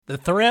The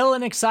thrill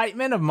and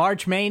excitement of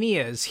March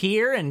Mania is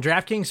here, and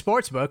DraftKings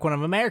Sportsbook, one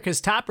of America's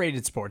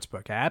top-rated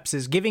sportsbook apps,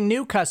 is giving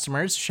new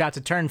customers a shot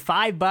to turn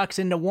 $5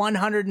 into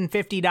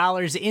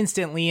 $150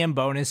 instantly in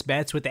bonus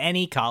bets with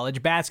any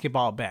college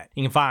basketball bet.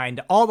 You can find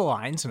all the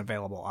lines and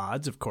available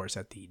odds, of course,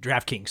 at the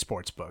DraftKings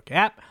Sportsbook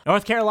app.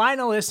 North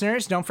Carolina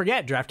listeners, don't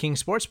forget,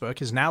 DraftKings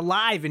Sportsbook is now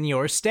live in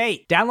your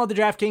state. Download the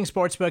DraftKings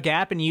Sportsbook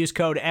app and use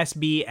code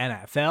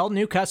SBNFL.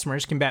 New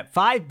customers can bet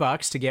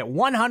 $5 to get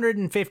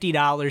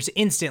 $150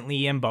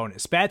 instantly in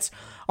bonus bets,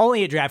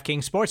 only at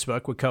DraftKings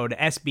Sportsbook with code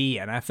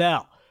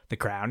SBNFL. The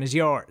crown is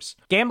yours.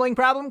 Gambling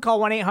problem? Call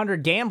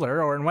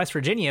 1-800-GAMBLER, or in West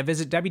Virginia,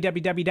 visit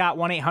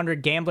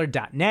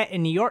www.1800gambler.net.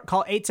 In New York,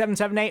 call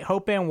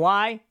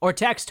 877-8-HOPE-NY or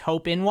text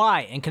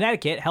HOPE-NY. In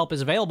Connecticut, help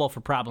is available for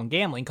problem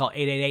gambling. Call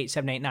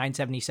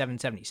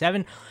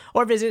 888-789-7777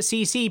 or visit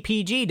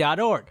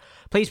ccpg.org.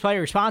 Please play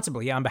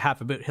responsibly on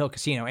behalf of Boot Hill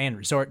Casino and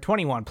Resort.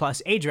 21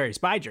 plus, age varies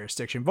by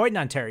jurisdiction. Void in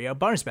Ontario.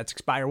 Bonus bets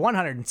expire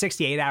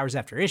 168 hours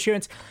after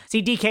issuance.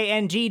 See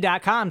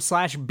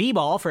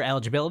dkng.com/bball for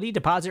eligibility,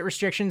 deposit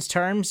restrictions,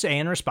 terms,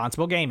 and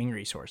responsible gaming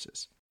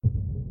resources.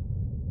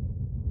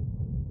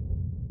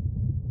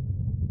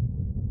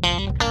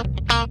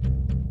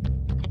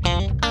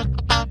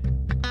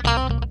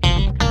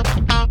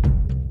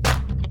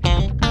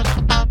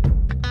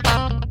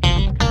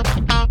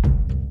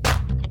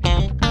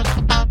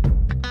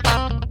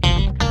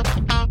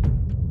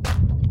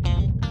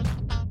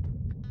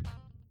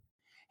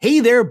 Hey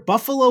there,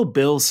 Buffalo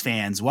Bills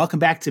fans. Welcome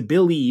back to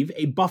Billieve,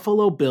 a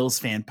Buffalo Bills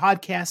fan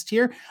podcast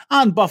here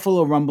on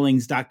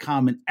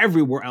BuffaloRumblings.com and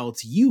everywhere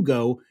else you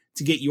go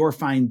to get your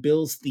fine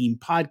Bills-themed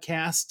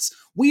podcasts.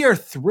 We are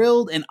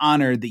thrilled and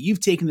honored that you've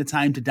taken the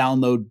time to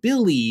download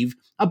Billieve,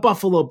 a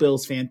Buffalo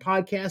Bills fan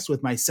podcast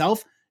with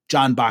myself,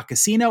 John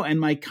Boccacino, and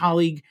my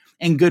colleague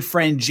and good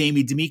friend,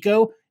 Jamie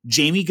D'Amico.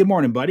 Jamie, good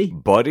morning, buddy.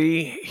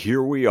 Buddy,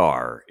 here we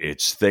are.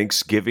 It's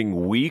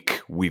Thanksgiving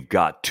week. We've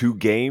got 2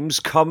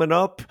 games coming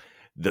up.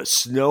 The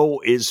snow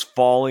is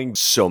falling.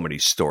 So many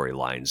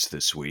storylines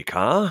this week,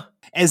 huh?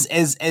 As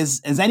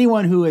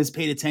anyone who has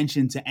paid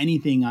attention to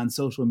anything on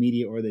social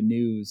media or the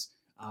news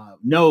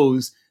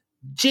knows,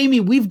 Jamie,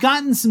 we've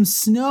gotten some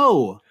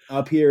snow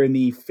up here in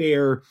the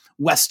fair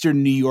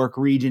Western New York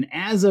region.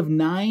 As of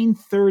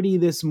 9:30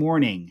 this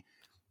morning,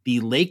 the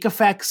lake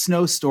effect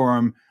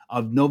snowstorm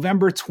of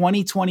November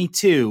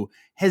 2022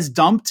 has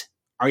dumped,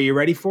 are you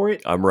ready for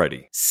it? I'm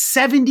ready.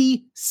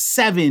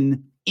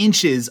 77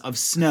 inches of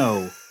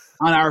snow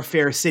on our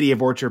fair city of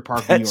Orchard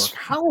Park, New York.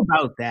 How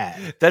about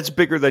that? That's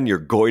bigger than your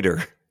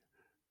goiter.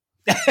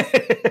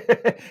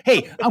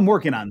 Hey, I'm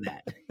working on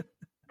that.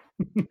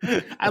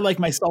 I like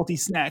my salty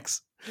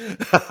snacks.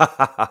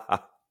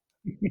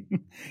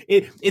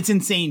 It's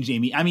insane,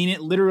 Jamie. I mean,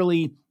 it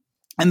literally,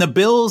 and the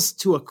Bills,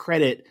 to a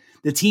credit,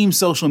 the team's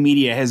social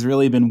media has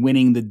really been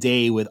winning the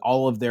day with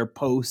all of their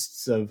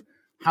posts of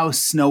how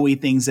snowy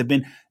things have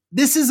been.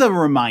 This is a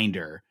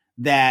reminder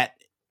that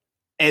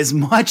as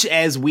much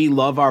as we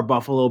love our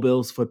Buffalo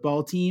Bills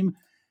football team,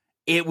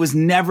 it was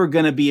never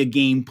going to be a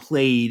game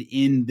played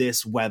in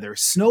this weather.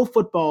 Snow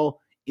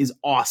football is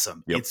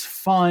awesome. Yep. It's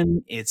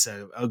fun. It's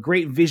a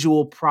great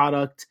visual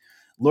product.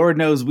 Lord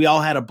knows we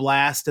all had a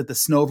blast at the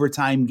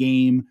Snowvertime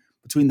game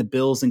between the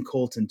Bills and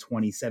Colts in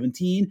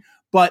 2017.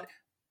 But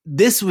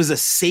this was a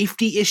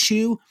safety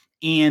issue,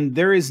 and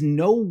there is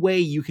no way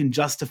you can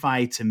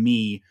justify to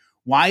me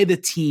why the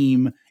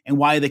team and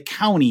why the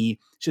county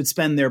should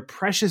spend their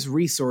precious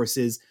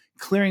resources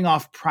clearing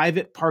off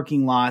private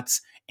parking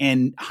lots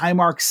and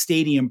Highmark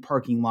Stadium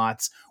parking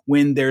lots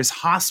when there's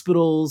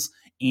hospitals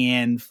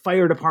and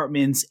fire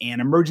departments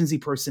and emergency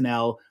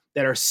personnel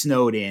that are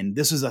snowed in.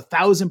 This was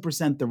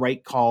 1,000% the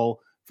right call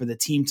for the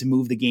team to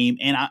move the game.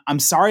 And I'm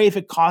sorry if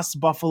it costs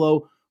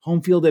Buffalo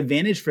home field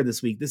advantage for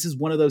this week. This is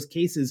one of those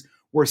cases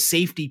where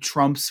safety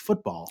trumps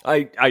football.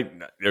 I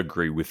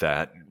agree with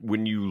that.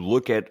 When you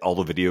look at all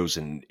the videos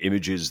and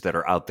images that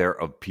are out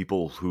there of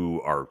people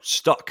who are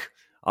stuck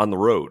on the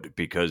road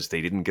because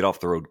they didn't get off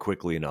the road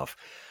quickly enough,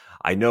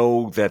 I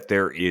know that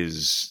there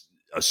is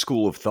a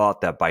school of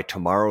thought that by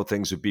tomorrow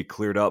things would be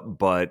cleared up,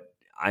 but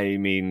I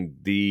mean,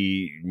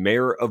 the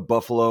mayor of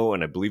Buffalo,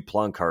 and I believe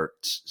Plonkart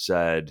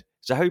said,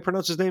 is that how you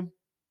pronounce his name?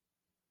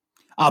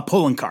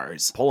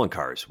 Polenkars.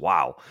 Polenkars,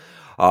 wow.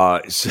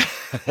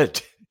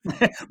 Said...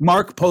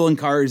 Mark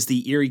Polenkar is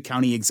the Erie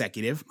County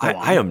executive.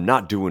 I am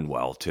not doing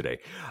well today.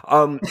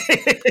 I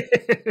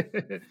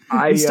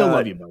still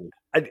love you, buddy.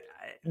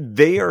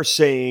 They are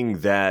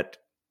saying that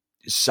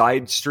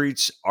side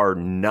streets are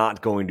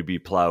not going to be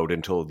plowed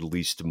until at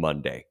least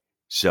Monday.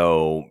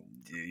 So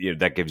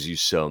that gives you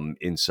some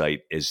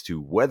insight as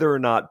to whether or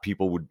not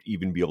people would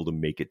even be able to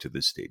make it to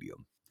the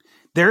stadium.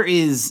 There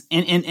is,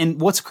 and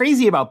what's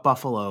crazy about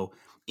Buffalo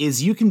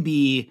is you can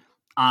be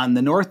on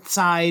the north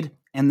side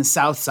and the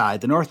south side,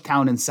 the north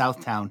town and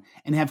south town,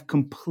 and have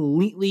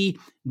completely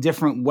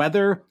different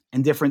weather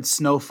and different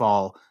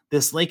snowfall.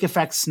 This lake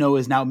effect snow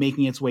is now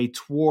making its way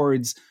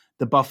towards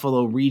the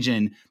Buffalo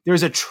region.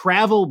 There's a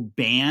travel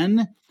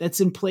ban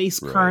that's in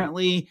place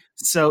currently.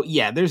 So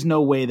yeah, there's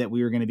no way that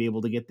we were going to be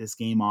able to get this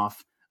game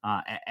off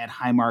at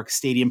Highmark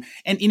Stadium.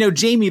 And,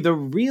 Jamie, the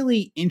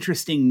really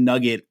interesting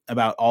nugget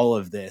about all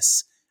of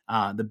this,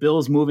 the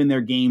Bills moving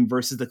their game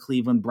versus the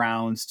Cleveland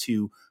Browns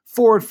to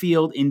Ford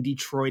Field in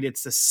Detroit.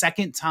 It's the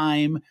second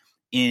time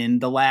in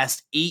the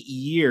last 8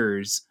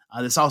 years.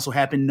 This also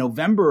happened in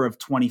November of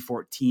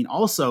 2014,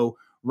 also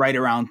right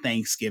around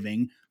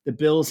Thanksgiving. The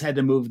Bills had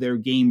to move their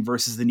game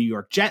versus the New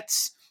York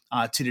Jets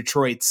to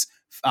Detroit's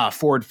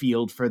Ford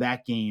Field for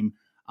that game.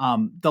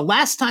 The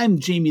last time,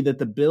 Jamie, that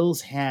the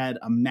Bills had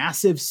a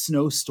massive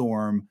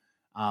snowstorm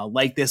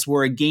like this,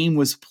 where a game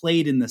was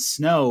played in the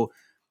snow,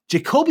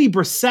 Jacoby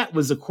Brissett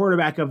was the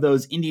quarterback of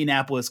those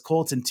Indianapolis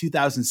Colts in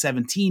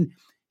 2017.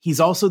 He's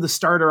also the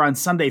starter on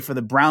Sunday for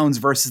the Browns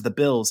versus the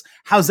Bills.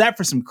 How's that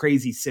for some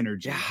crazy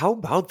synergy? Yeah, how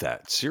about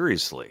that?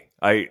 Seriously,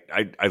 I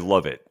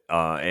love it,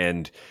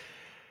 and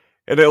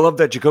I love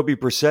that Jacoby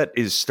Brissett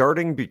is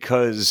starting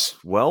because,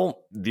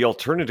 well, the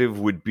alternative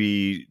would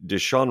be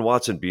Deshaun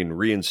Watson being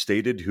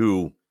reinstated,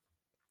 who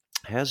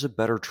has a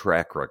better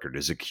track record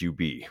as a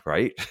QB,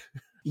 right?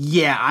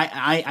 Yeah,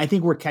 I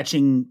think we're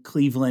catching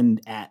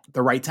Cleveland at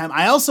the right time.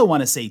 I also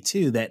want to say,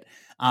 too, that,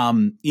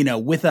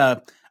 with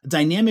a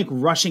dynamic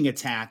rushing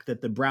attack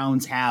that the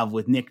Browns have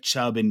with Nick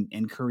Chubb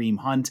and Kareem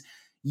Hunt,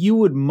 you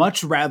would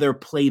much rather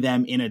play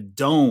them in a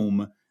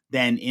dome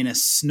than in a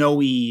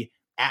snowy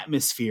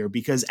atmosphere,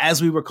 because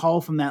as we recall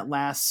from that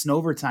last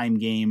Snowvertime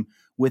game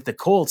with the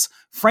Colts,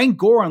 Frank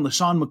Gore and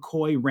LaShawn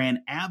McCoy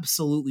ran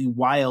absolutely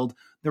wild.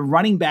 The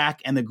running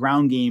back and the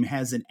ground game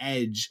has an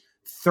edge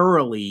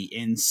thoroughly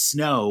in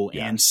snow.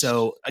 Yes. And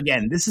so,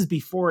 again, this is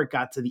before it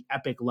got to the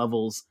epic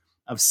levels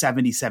of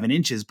 77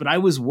 inches. But I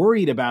was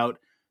worried about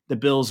the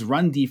Bills'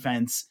 run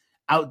defense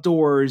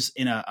outdoors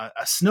in a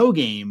snow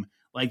game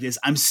like this.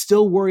 I'm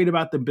still worried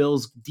about the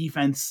Bills'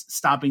 defense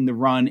stopping the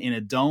run in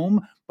a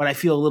dome, but I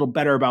feel a little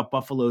better about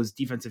Buffalo's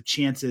defensive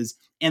chances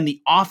and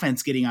the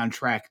offense getting on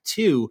track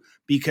too,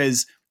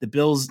 because the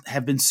Bills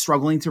have been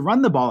struggling to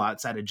run the ball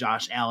outside of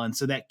Josh Allen.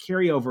 So that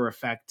carryover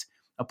effect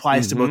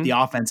applies to both the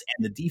offense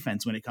and the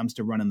defense when it comes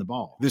to running the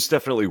ball. This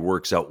definitely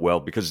works out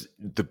well because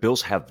the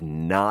Bills have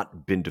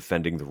not been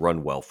defending the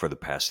run well for the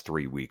past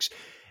 3 weeks.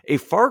 A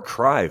far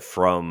cry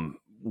from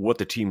what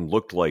the team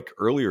looked like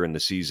earlier in the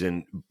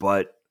season,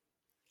 but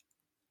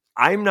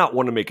I'm not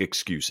one to make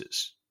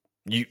excuses.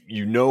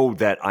 You know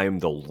that I'm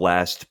the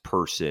last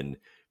person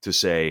to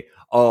say,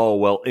 oh,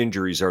 well,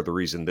 injuries are the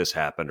reason this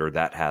happened or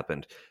that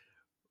happened.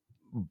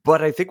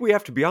 But I think we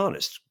have to be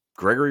honest.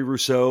 Gregory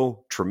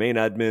Rousseau, Tremaine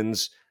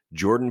Edmonds,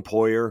 Jordan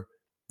Poyer,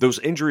 those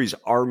injuries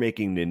are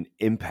making an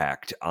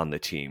impact on the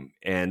team.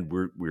 And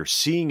we're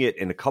seeing it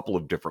in a couple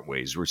of different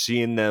ways. We're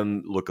seeing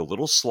them look a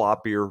little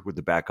sloppier with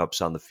the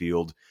backups on the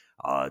field,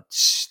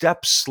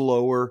 step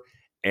slower,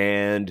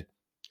 and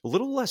a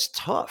little less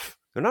tough.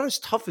 They're not as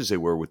tough as they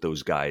were with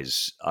those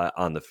guys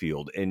on the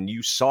field. And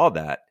you saw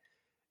that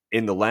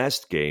in the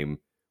last game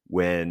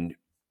when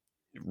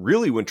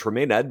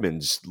Tremaine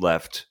Edmonds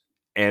left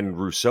and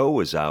Rousseau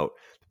was out.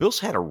 The Bills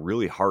had a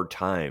really hard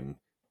time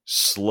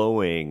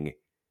slowing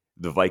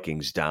the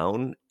Vikings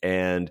down.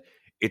 And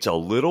it's a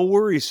little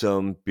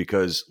worrisome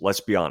because,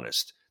 let's be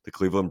honest, the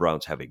Cleveland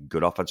Browns have a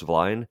good offensive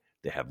line.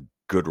 They have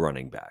good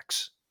running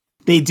backs.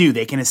 They do.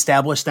 They can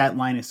establish that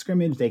line of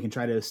scrimmage. They can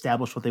try to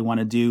establish what they want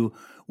to do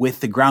with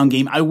the ground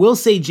game. I will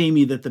say,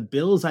 Jamie, that the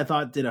Bills, I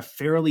thought, did a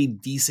fairly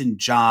decent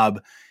job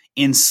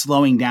in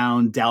slowing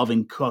down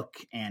Dalvin Cook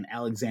and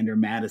Alexander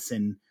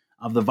Mattison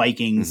of the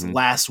Vikings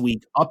last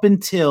week, up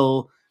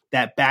until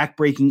that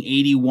back-breaking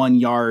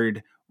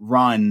 81-yard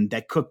run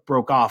that Cook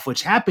broke off,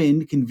 which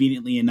happened,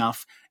 conveniently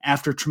enough,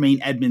 after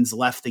Tremaine Edmonds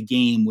left the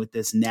game with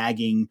this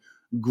nagging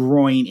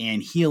groin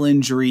and heel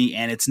injury.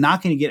 And it's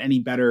not going to get any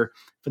better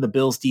for the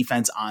Bills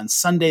defense on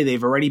Sunday.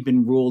 They've already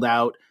been ruled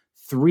out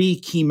 3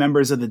 key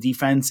members of the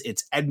defense.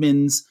 It's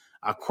Edmonds,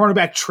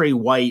 cornerback Trey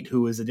White,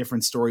 who is a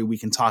different story we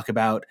can talk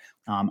about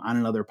on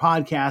another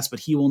podcast, but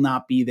he will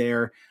not be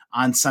there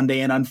on Sunday.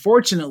 And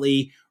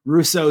unfortunately,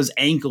 Rousseau's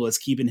ankle is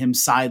keeping him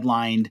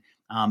sidelined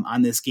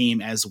on this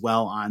game as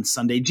well on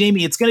Sunday.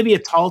 Jamie, it's going to be a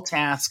tall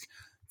task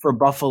for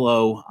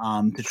Buffalo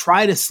to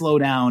try to slow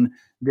down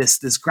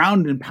this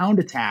ground and pound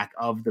attack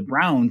of the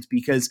Browns,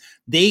 because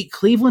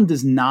Cleveland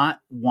does not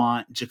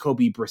want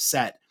Jacoby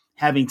Brissett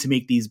having to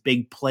make these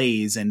big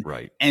plays and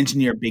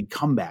engineer big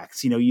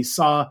comebacks. You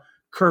saw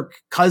Kirk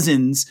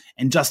Cousins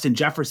and Justin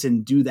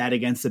Jefferson do that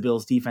against the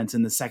Bills defense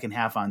in the second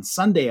half on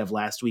Sunday of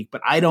last week,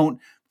 but I don't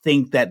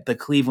think that the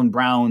Cleveland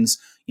Browns,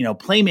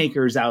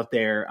 playmakers out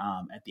there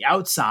at the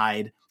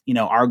outside,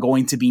 are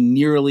going to be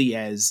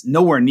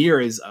nowhere near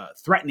as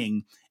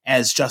threatening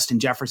as Justin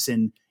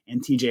Jefferson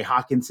and TJ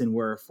Hawkinson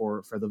were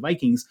for the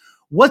Vikings.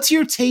 What's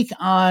your take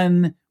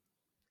on,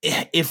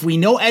 if we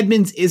know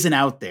Edmonds isn't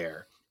out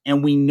there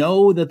and we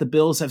know that the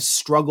Bills have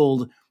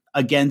struggled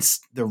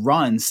against the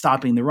run,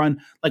 stopping the run,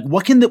 like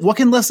what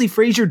can Leslie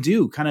Frazier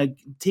do? Kind of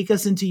take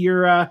us into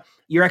your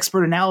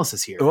expert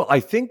analysis here. Well, I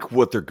think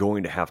what they're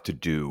going to have to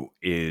do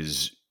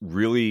is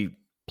really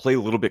play a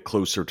little bit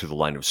closer to the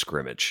line of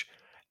scrimmage.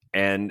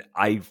 And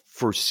I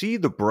foresee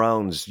the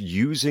Browns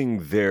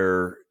using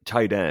their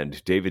tight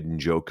end, David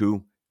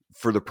Njoku,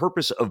 for the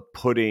purpose of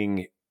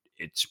putting,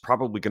 it's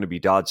probably going to be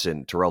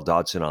Terrell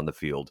Dodson on the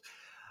field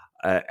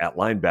at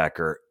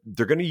linebacker,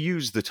 they're going to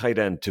use the tight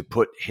end to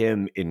put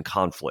him in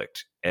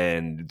conflict.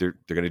 And they're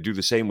going to do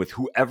the same with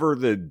whoever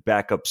the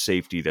backup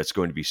safety that's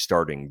going to be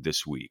starting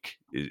this week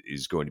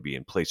is going to be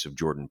in place of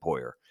Jordan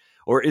Poyer.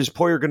 Or is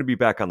Poyer going to be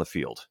back on the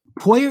field?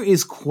 Poyer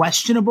is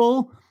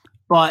questionable,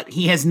 but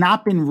he has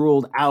not been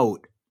ruled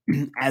out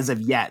as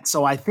of yet.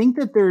 So I think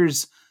that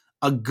there's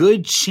a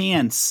good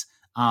chance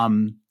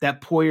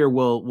that Poyer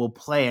will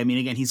play. I mean,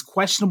 again, he's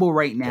questionable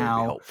right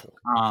now.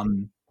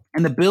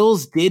 And the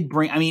Bills did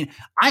bring, I mean,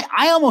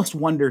 I almost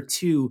wonder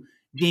too,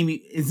 Jamie,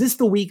 is this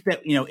the week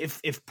that,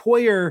 if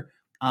Poyer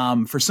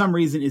for some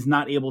reason is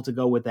not able to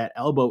go with that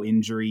elbow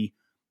injury,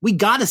 we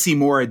got to see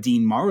more of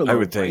Dean Marlowe. I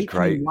would think,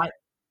 right? I mean,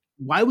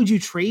 why would you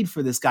trade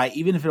for this guy,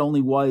 even if it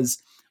only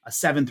was a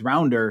 7th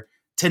rounder,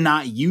 to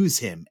not use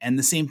him? And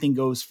the same thing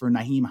goes for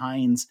Nyheim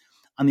Hines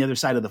on the other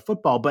side of the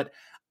football. But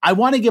I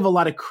want to give a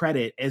lot of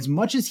credit, as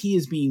much as he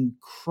is being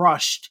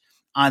crushed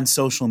on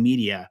social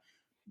media,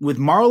 with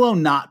Marlowe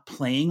not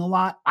playing a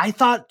lot. I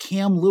thought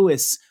Cam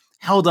Lewis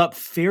held up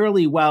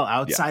fairly well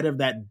outside of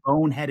that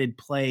boneheaded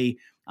play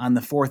on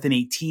the 4th and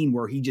 18,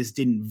 where he just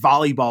didn't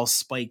volleyball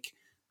spike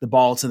the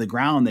ball to the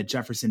ground that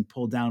Jefferson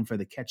pulled down for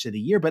the catch of the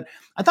year. But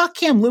I thought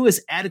Cam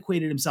Lewis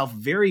adequated himself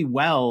very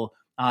well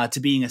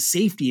to being a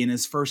safety in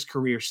his first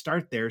career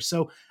start there.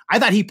 So I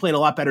thought he played a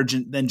lot better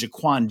than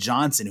Jaquan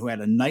Johnson, who had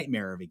a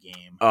nightmare of a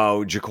game.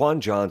 Oh,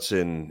 Jaquan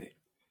Johnson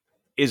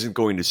isn't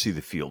going to see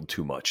the field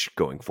too much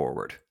going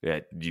forward.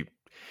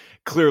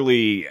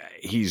 Clearly,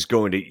 he's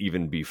going to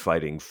even be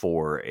fighting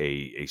for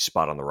a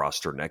spot on the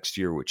roster next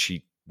year, which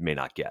he may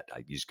not get.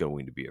 He's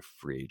going to be a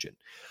free agent.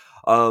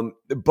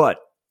 But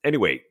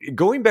anyway,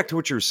 going back to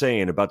what you were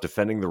saying about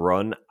defending the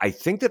run, I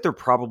think that they're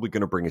probably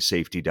going to bring a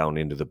safety down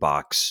into the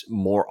box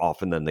more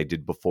often than they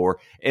did before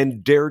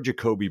and dare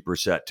Jacoby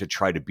Brissett to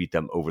try to beat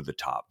them over the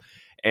top.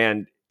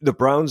 And the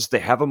Browns, they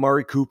have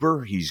Amari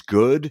Cooper. He's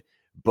good,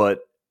 but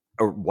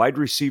a wide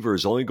receiver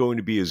is only going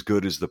to be as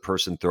good as the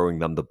person throwing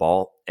them the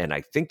ball. And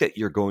I think that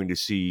you're going to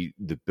see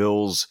the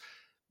Bills,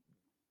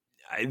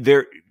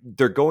 they're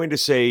going to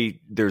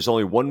say there's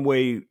only one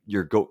way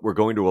we're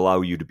going to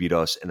allow you to beat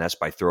us, and that's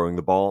by throwing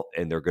the ball.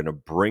 And they're going to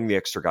bring the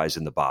extra guys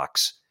in the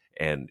box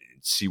and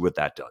see what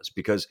that does.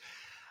 Because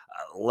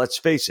let's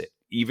face it,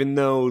 even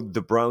though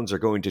the Browns are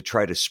going to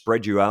try to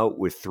spread you out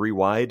with 3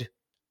 wide,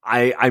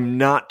 I'm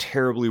not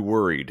terribly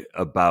worried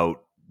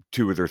about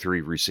 2 of their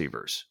 3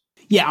 receivers.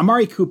 Yeah,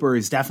 Amari Cooper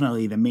is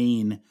definitely the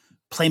main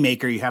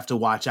playmaker you have to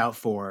watch out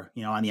for,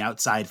 on the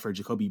outside for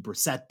Jacoby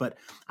Brissett. But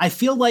I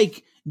feel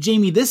like,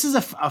 Jamie, this is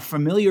a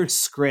familiar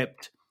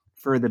script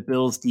for the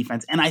Bills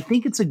defense. And I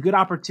think it's a good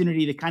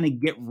opportunity to kind of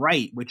get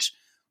right, which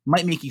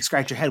might make you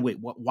scratch your head. Wait,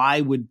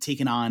 why would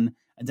taking on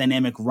a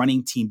dynamic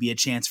running team be a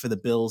chance for the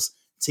Bills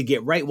to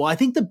get right? Well, I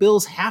think the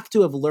Bills have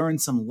to have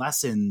learned some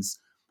lessons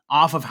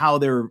off of how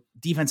their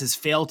defense has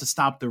failed to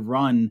stop the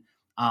run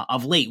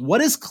of late.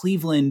 What does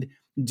Cleveland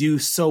do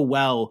so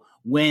well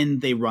when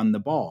they run the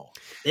ball?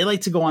 They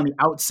like to go on the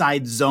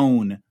outside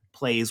zone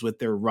plays with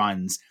their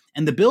runs.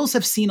 And the Bills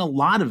have seen a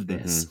lot of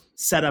this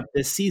set up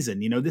this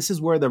season. This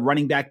is where the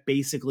running back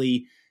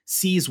basically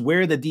sees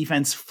where the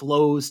defense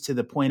flows to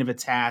the point of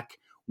attack,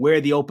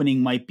 where the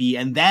opening might be,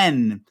 and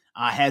then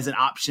has an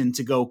option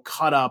to go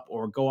cut up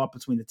or go up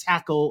between the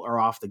tackle or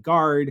off the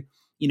guard.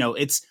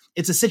 It's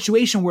a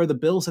situation where the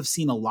Bills have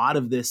seen a lot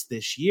of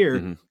this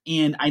year.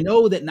 And I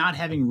know that not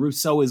having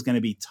Rousseau is going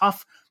to be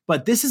tough,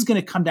 but this is going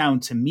to come down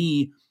to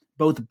me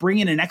both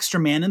bringing an extra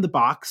man in the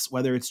box,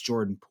 whether it's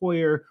Jordan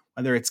Poyer,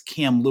 whether it's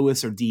Cam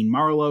Lewis or Dean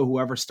Marlowe,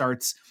 whoever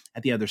starts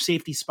at the other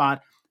safety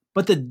spot.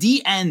 But the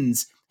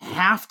DNs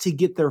have to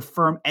get their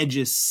firm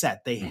edges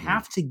set. They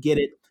have to get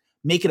it,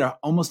 make it an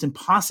almost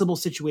impossible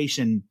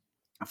situation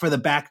for the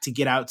back to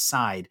get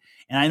outside.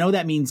 And I know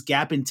that means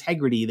gap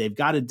integrity. They've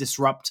got to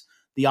disrupt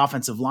the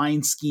offensive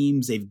line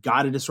schemes. They've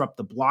got to disrupt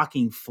the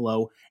blocking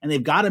flow, and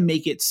they've got to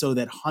make it so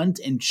that Hunt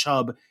and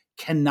Chubb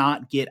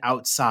cannot get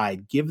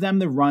outside. Give them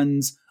the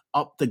runs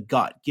up the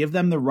gut. Give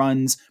them the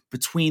runs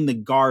between the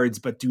guards,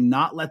 but do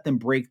not let them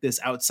break this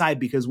outside,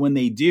 because when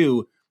they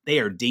do, they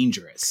are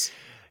dangerous.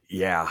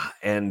 Yeah,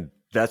 and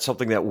that's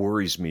something that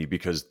worries me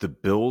because the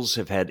Bills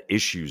have had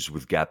issues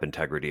with gap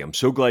integrity. I'm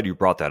so glad you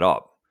brought that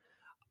up.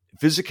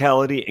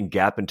 Physicality and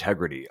gap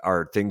integrity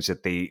are things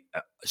that they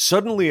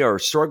suddenly are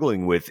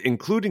struggling with,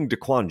 including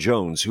Daquan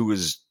Jones, who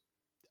is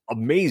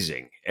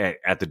amazing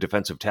at the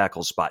defensive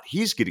tackle spot.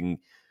 He's getting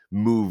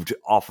moved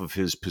off of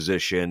his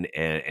position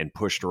and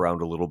pushed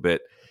around a little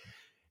bit.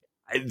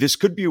 This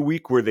could be a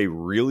week where they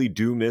really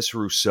do miss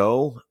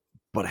Rousseau,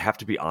 but I have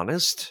to be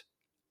honest,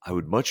 I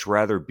would much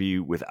rather be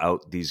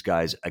without these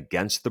guys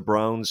against the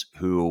Browns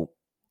who,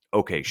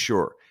 okay,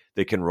 sure,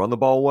 they can run the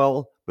ball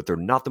well, but they're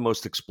not the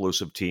most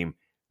explosive team.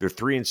 They're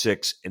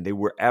 3-6, and they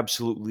were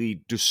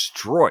absolutely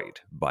destroyed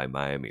by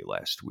Miami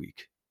last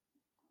week.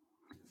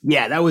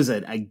 Yeah, that was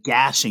a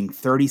gashing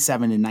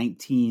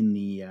 37-19.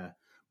 The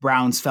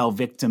Browns fell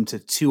victim to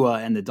Tua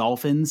and the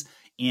Dolphins.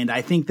 And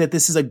I think that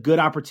this is a good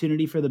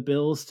opportunity for the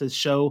Bills to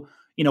show,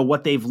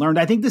 what they've learned.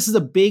 I think this is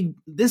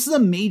a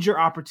major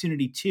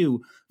opportunity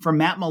too for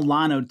Matt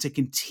Milano to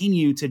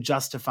continue to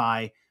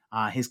justify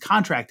his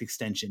contract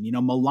extension.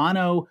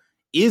 Milano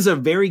is a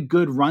very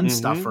good run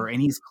stuffer, and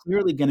he's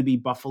clearly going to be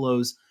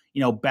Buffalo's,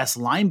 best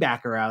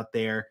linebacker out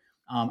there.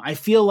 I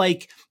feel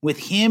like with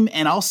him,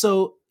 and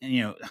also,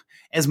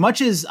 as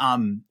much as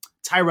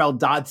Tyrell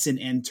Dodson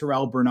and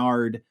Terrell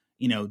Bernard,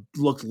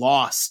 looked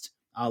lost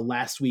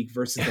last week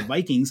versus the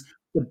Vikings,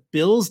 the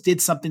Bills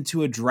did something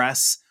to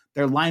address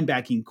their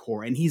linebacking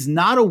core. And he's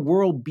not a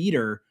world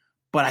beater,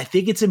 but I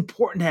think it's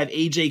important to have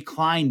AJ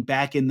Klein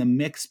back in the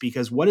mix,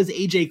 because what does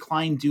AJ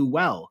Klein do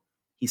well?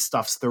 He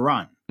stuffs the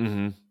run.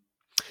 Mm-hmm.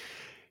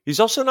 He's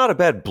also not a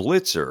bad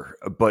blitzer,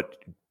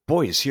 but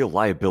boy, is he a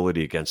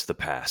liability against the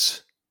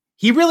pass.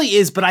 He really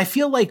is, but I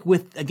feel like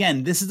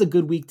this is a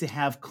good week to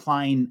have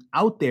Klein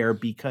out there,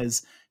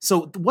 because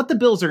what the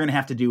Bills are going to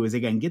have to do is,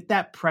 again, get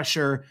that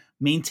pressure,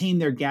 maintain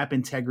their gap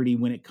integrity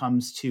when it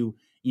comes to,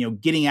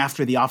 getting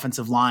after the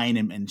offensive line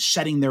and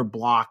shedding their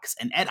blocks.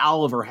 And Ed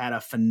Oliver had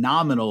a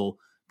phenomenal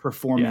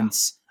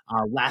performance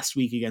last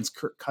week against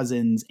Kirk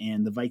Cousins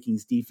and the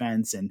Vikings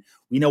defense. And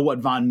we know what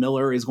Von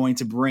Miller is going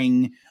to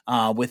bring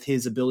with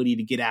his ability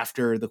to get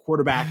after the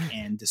quarterback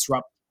and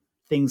disrupt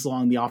things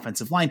along the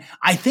offensive line.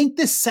 I think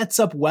this sets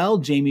up well,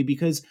 Jamie,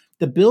 because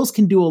the Bills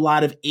can do a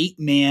lot of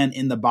 8-man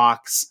in the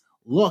box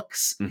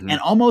looks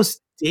and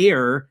almost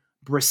dare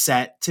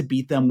Brissett to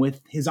beat them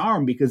with his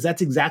arm, because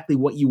that's exactly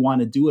what you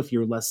want to do if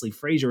you're Leslie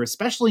Frazier,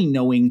 especially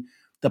knowing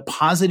the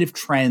positive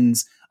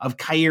trends of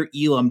Kaiir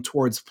Elam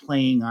towards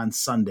playing on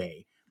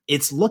Sunday.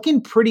 It's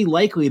looking pretty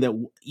likely that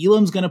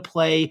Elam's going to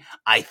play.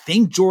 I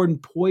think Jordan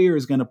Poyer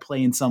is going to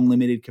play in some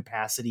limited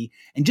capacity,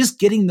 and just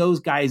getting those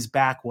guys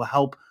back will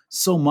help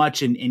so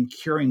much in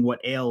curing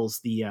what ails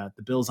the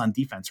Bills on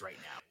defense right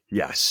now.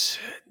 Yes.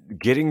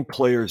 Getting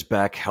players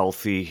back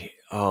healthy.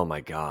 Oh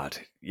my God.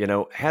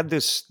 Had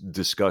this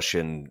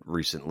discussion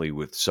recently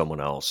with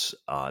someone else,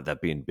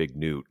 that being Big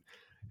Newt.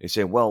 They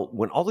say, well,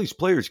 when all these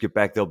players get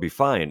back, they'll be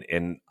fine.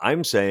 And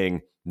I'm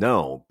saying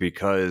no,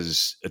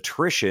 because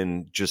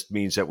attrition just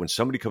means that when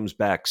somebody comes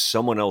back,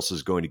 someone else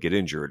is going to get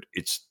injured.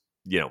 It's,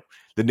 the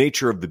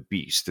nature of the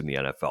beast in the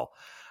NFL.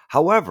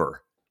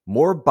 However,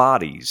 more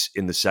bodies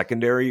in the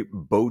secondary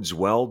bodes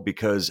well,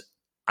 because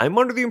I'm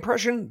under the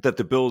impression that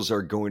the Bills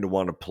are going to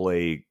want to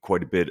play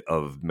quite a bit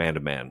of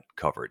man-to-man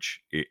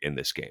coverage in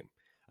this game.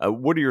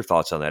 What are your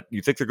thoughts on that?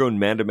 You think they're going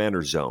man-to-man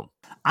or zone?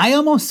 I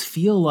almost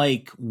feel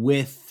like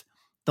with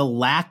the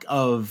lack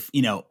of,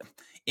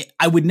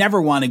 I would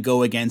never want to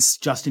go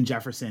against Justin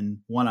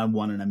Jefferson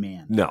one-on-one in a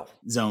man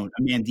zone,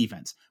 a man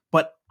defense.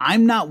 But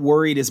I'm not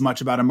worried as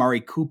much about Amari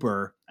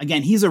Cooper.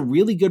 Again, he's a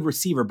really good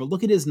receiver, but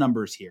look at his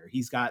numbers here.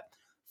 He's got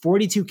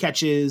 42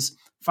 catches,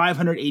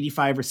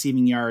 585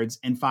 receiving yards,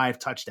 and 5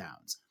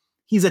 touchdowns.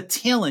 He's a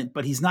talent,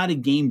 but he's not a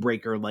game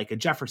breaker like a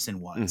Jefferson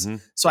was.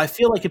 So I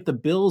feel like if the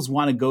Bills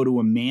want to go to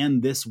a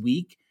man this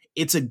week,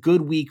 it's a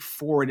good week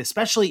for it,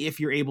 especially if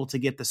you're able to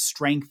get the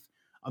strength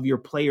of your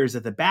players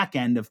at the back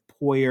end of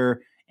Poyer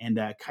and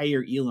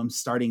Kaiir Elam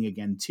starting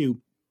again too.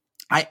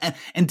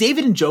 And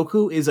David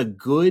Njoku is a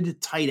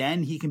good tight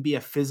end. He can be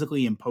a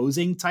physically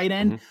imposing tight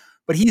end,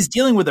 but he's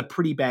dealing with a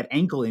pretty bad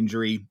ankle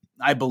injury,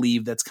 I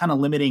believe, that's kind of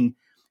limiting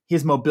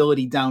his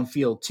mobility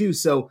downfield too.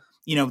 So,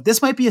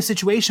 this might be a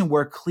situation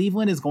where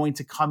Cleveland is going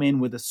to come in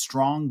with a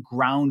strong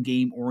ground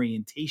game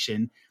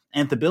orientation.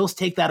 And if the Bills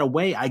take that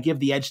away, I give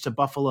the edge to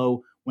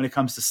Buffalo when it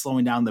comes to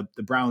slowing down the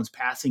Browns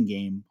passing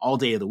game all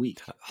day of the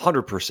week.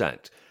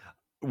 100%.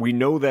 We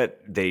know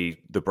that the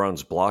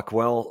Browns block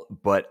well,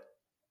 but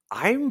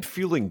I'm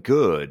feeling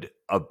good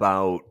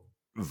about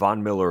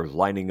Von Miller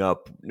lining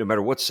up no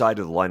matter what side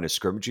of the line of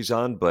scrimmage he's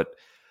on, but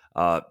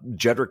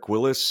Jedrick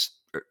Wills,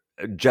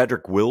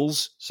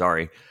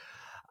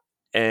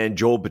 and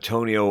Joel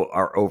Bitonio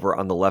are over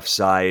on the left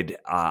side.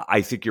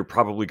 I think you're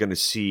probably going to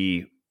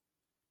see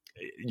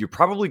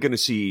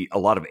a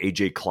lot of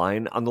AJ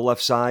Klein on the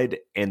left side,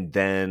 and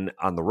then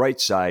on the right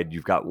side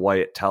you've got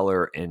Wyatt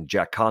Teller and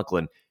Jack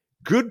Conklin.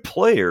 Good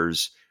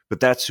players, but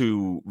that's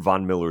who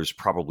Von Miller is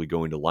probably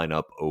going to line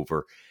up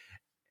over.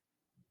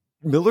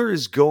 Miller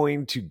is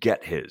going to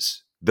get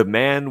his. The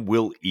man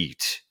will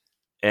eat.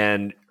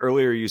 And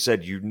earlier you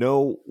said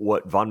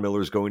what Von Miller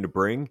is going to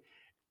bring.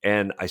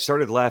 And I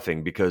started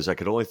laughing because I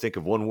could only think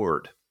of one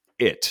word: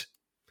 it.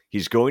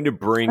 He's going to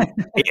bring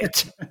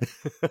it.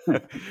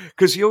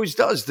 Because he always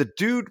does. The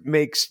dude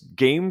makes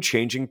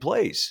game-changing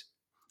plays.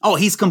 Oh,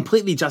 he's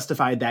completely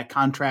justified that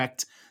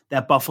contract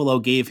that Buffalo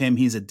gave him.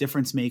 He's a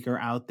difference maker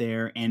out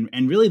there. And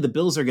really the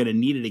Bills are going to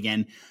need it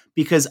again,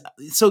 because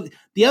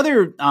the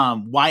other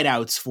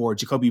wideouts for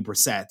Jacoby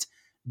Brissett,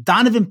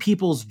 Donovan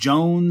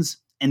Peoples-Jones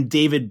and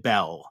David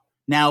Bell.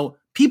 Now,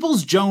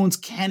 Peoples-Jones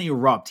can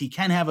erupt. He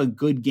can have a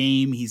good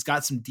game. He's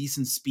got some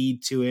decent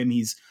speed to him.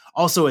 He's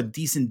also a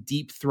decent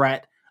deep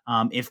threat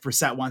if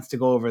Brissett wants to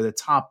go over the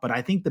top. But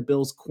I think the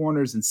Bills'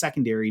 corners and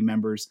secondary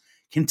members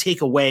can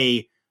take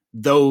away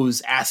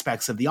those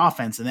aspects of the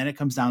offense. And then it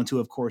comes down to,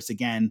 of course,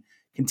 again,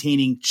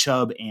 containing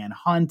Chubb and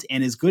Hunt.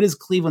 And as good as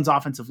Cleveland's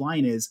offensive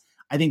line is,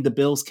 I think the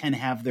Bills can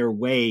have their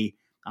way,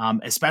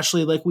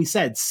 especially like we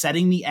said,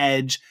 setting the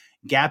edge,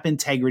 gap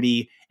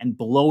integrity, and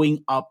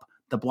blowing up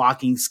the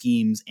blocking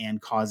schemes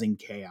and causing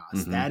chaos.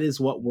 Mm-hmm. That is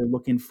what we're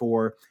looking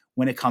for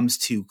when it comes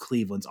to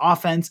Cleveland's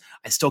offense.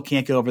 I still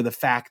can't get over the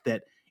fact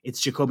that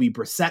it's Jacoby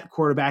Brissett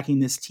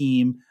quarterbacking this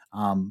team,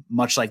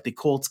 much like the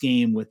Colts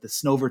game with the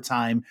Snover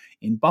time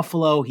in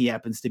Buffalo. He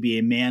happens to be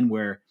a man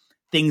where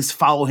things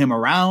follow him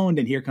around,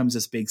 and here comes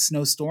this big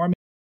snowstorm.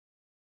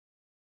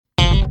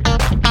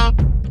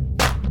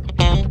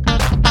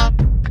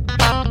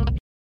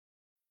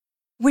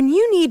 When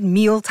you need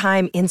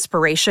mealtime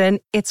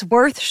inspiration, it's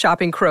worth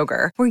shopping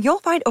Kroger, where you'll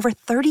find over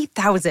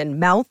 30,000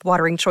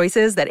 mouth-watering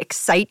choices that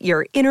excite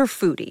your inner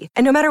foodie.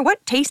 And no matter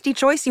what tasty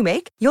choice you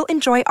make, you'll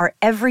enjoy our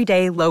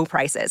everyday low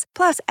prices,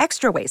 plus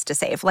extra ways to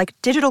save, like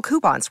digital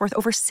coupons worth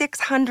over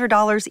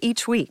 $600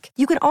 each week.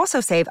 You can also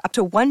save up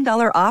to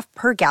 $1 off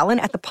per gallon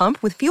at the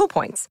pump with fuel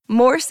points.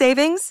 More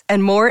savings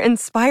and more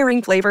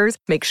inspiring flavors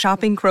make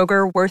shopping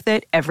Kroger worth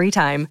it every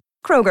time.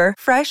 Kroger,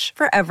 fresh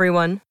for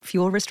everyone.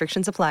 Fuel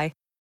restrictions apply.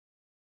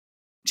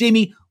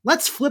 Jamie,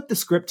 let's flip the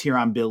script here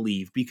on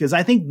Billieve, because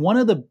I think one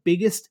of the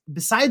biggest,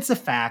 besides the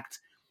fact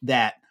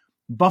that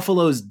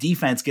Buffalo's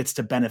defense gets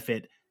to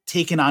benefit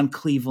taking on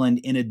Cleveland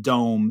in a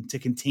dome to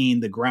contain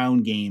the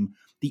ground game,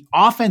 the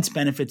offense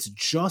benefits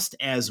just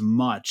as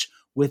much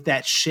with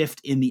that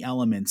shift in the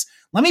elements.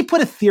 Let me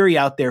put a theory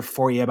out there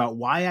for you about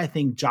why I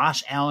think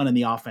Josh Allen and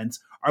the offense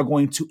are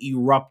going to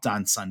erupt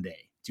on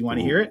Sunday. Do you want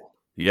to hear it?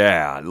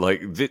 Yeah,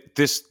 like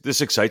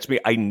this excites me.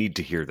 I need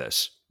to hear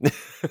this.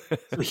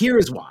 So here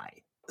is why.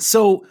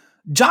 So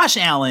Josh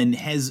Allen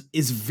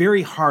is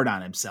very hard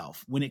on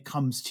himself when it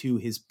comes to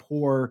his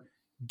poor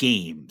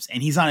games.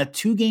 And he's on a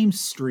 2-game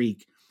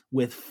streak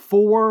with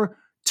 4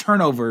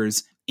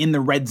 turnovers in the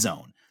red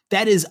zone.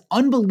 That is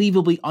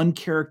unbelievably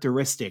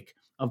uncharacteristic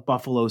of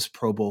Buffalo's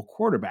Pro Bowl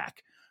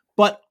quarterback.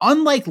 But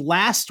unlike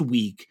last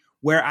week,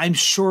 where I'm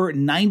sure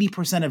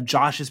 90% of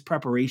Josh's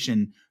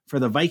preparation for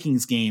the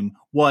Vikings game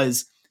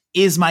was,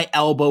 is my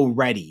elbow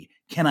ready?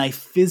 Can I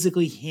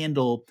physically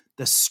handle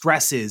the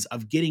stresses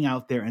of getting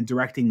out there and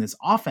directing this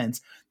offense?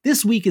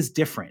 This week is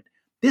different.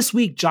 This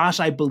week, Josh,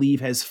 I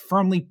believe, has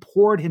firmly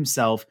poured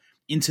himself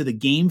into the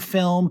game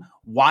film,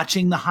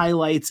 watching the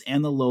highlights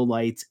and the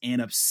lowlights,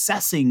 and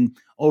obsessing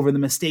over the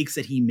mistakes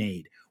that he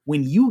made.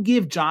 When you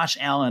give Josh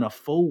Allen a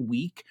full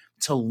week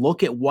to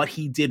look at what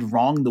he did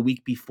wrong the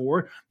week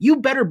before, you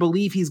better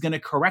believe he's going to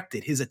correct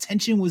it. His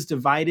attention was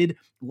divided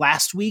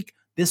last week.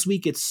 This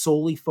week, it's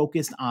solely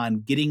focused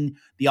on getting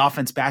the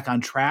offense back on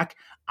track.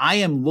 I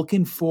am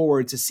looking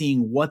forward to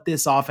seeing what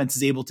this offense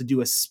is able to do,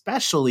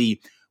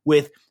 especially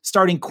with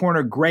starting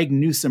corner Greg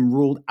Newsome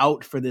ruled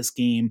out for this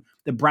game.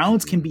 The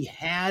Browns can be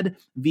had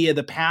via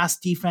the pass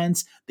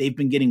defense. They've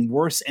been getting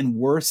worse and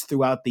worse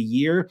throughout the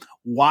year.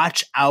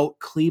 Watch out,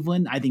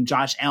 Cleveland. I think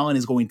Josh Allen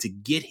is going to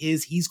get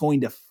his. He's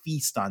going to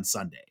feast on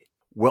Sunday.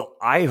 Well,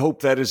 I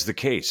hope that is the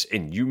case.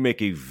 And you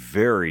make a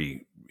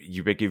very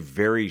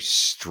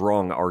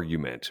strong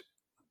argument.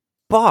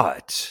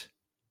 But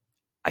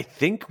I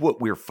think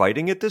what we're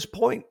fighting at this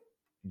point,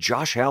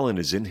 Josh Allen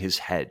is in his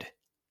head.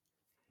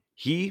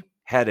 He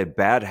had a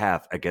bad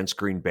half against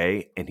Green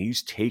Bay, and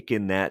he's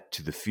taken that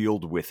to the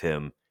field with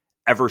him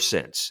ever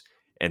since.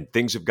 And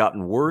things have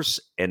gotten worse,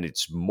 and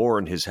it's more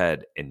in his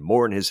head and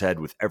more in his head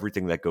with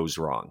everything that goes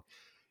wrong.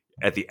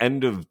 At the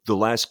end of the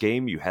last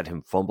game, you had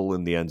him fumble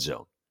in the end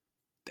zone.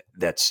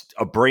 That's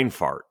a brain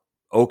fart.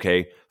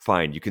 Okay,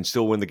 fine, you can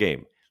still win the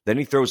game. Then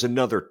he throws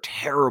another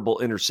terrible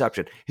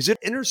interception. His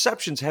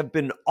interceptions have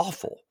been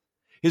awful.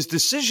 His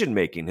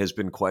decision-making has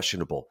been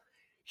questionable.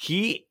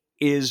 He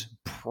is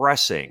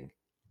pressing,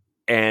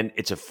 and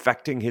it's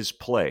affecting his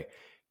play.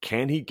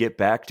 Can he get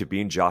back to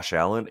being Josh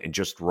Allen and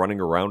just running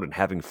around and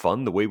having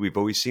fun the way we've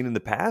always seen in the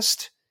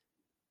past?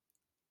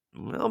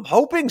 Well, I'm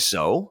hoping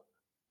so.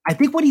 I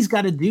think what he's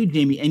got to do,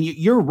 Jamie, and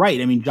you're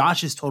right. I mean,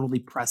 Josh is totally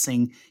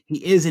pressing.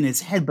 He is in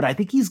his head, but I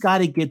think he's got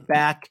to get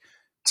back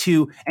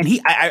to, and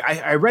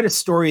I read a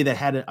story that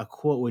had a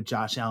quote with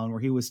Josh Allen where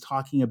he was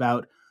talking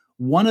about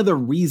one of the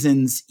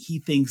reasons he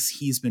thinks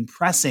he's been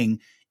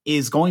pressing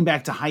is going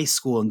back to high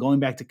school and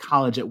going back to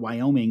college at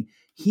Wyoming.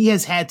 He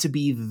has had to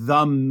be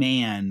the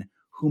man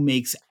who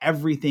makes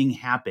everything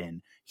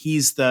happen.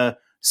 He's the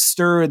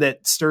stir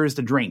that stirs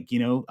the drink,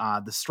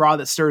 the straw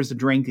that stirs the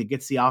drink. It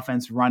gets the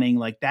offense running.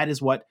 Like, that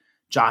is what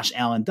Josh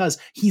Allen does.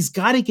 He's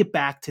got to get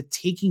back to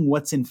taking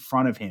what's in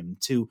front of him,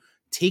 to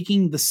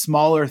taking the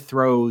smaller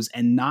throws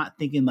and not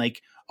thinking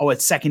like, oh,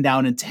 it's 2nd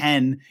down and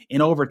 10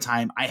 in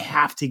overtime. I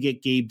have to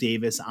get Gabe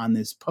Davis on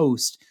this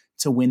post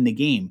to win the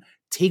game.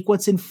 Take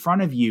what's in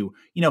front of you.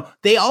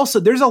 There's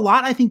a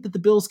lot I think that the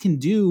Bills can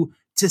do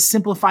to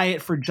simplify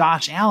it for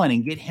Josh Allen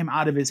and get him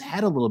out of his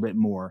head a little bit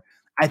more.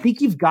 I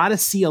think you've got to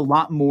see a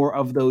lot more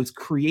of those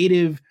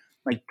creative,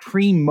 like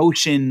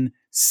pre-motion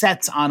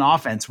sets on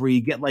offense where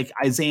you get like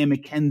Isaiah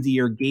McKenzie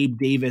or Gabe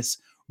Davis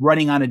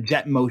running on a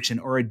jet motion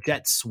or a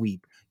jet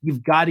sweep.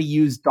 You've got to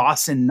use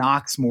Dawson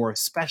Knox more,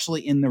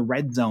 especially in the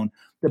red zone.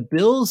 The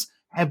Bills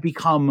have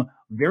become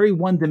very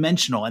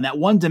one-dimensional. And that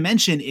one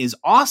dimension is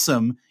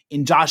awesome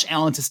in Josh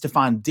Allen to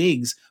Stephon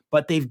Diggs,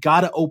 but they've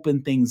got to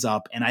open things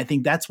up. And I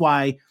think that's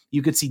why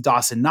you could see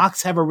Dawson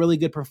Knox have a really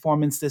good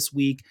performance this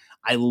week.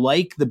 I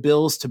like the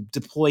Bills to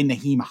deploy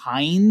Nyheim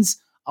Hines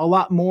a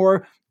lot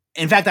more.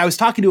 In fact, I was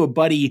talking to a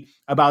buddy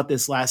about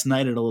this last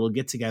night at a little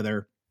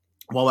get-together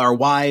while our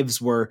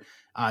wives were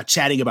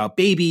chatting about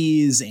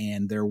babies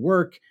and their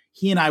work.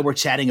 He and I were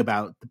chatting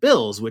about the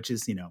Bills, which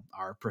is,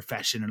 our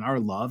profession and our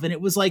love. And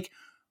it was like,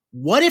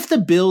 what if the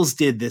Bills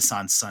did this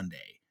on Sunday?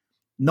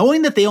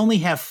 Knowing that they only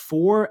have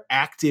 4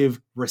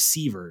 active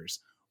receivers,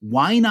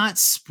 why not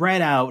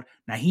spread out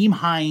Nyheim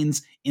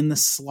Hines in the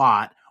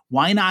slot?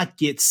 Why not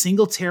get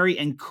Singletary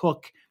and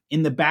Cook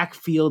in the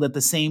backfield at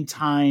the same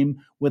time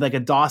with like a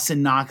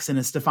Dawson Knox and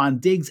a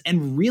Stephon Diggs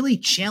and really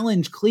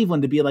challenge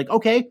Cleveland to be like,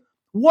 okay,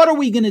 what are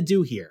we going to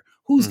do here?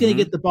 Who's going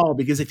to get the ball?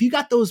 Because if you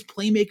got those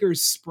playmakers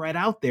spread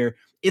out there,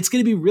 it's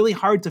going to be really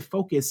hard to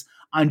focus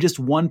on just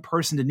one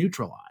person to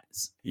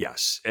neutralize.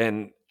 Yes.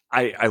 And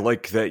I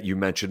like that you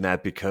mentioned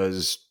that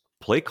because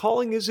play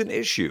calling is an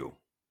issue.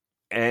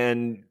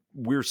 And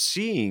we're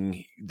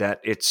seeing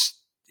that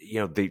it's,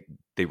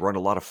 they run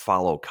a lot of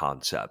follow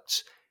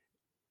concepts.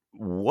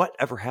 What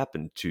ever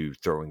happened to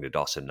throwing to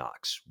Dawson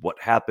Knox? What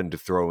happened to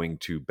throwing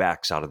to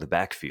backs out of the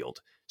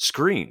backfield?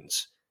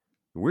 Screens.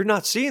 We're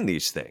not seeing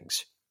these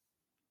things.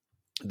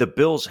 The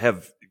Bills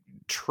have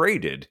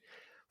traded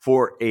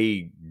for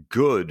a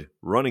good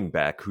running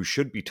back who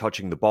should be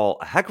touching the ball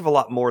a heck of a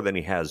lot more than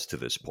he has to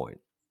this point.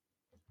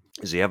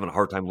 Is he having a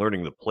hard time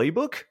learning the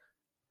playbook?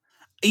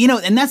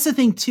 And that's the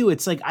thing too.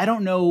 It's like, I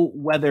don't know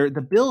whether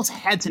the Bills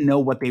had to know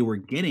what they were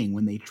getting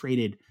when they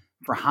traded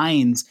for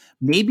Hines.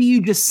 Maybe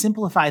you just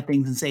simplify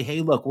things and say,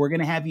 hey, look, we're going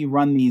to have you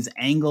run these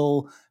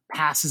angle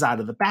passes out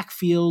of the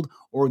backfield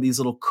or these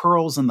little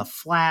curls in the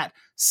flat,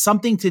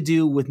 something to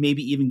do with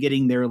maybe even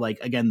getting their,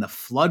 the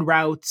flood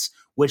routes,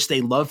 which they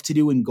love to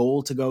do in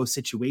goal to go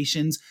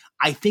situations.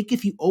 I think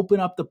if you open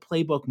up the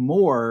playbook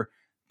more,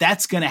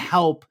 that's going to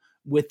help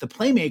with the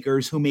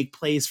playmakers who make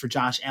plays for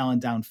Josh Allen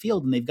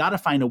downfield. And they've got to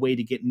find a way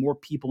to get more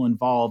people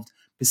involved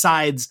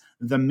besides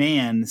the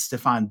man,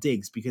 Stephon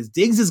Diggs, because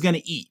Diggs is going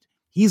to eat.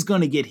 He's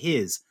going to get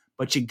his,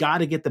 but you got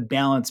to get the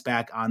balance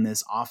back on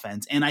this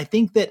offense. And I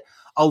think that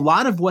a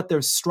lot of what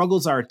their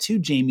struggles are too,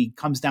 Jamie,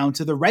 comes down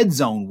to the red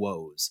zone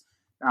woes.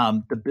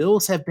 The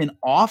Bills have been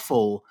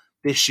awful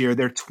this year.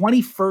 They're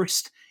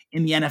 21st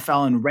in the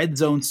NFL in red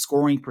zone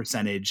scoring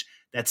percentage.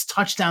 That's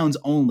touchdowns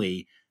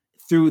only.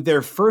 Through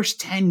their first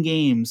 10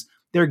 games,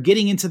 they're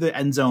getting into the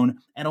end zone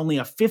at only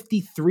a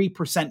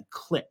 53%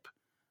 clip.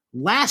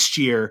 Last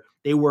year,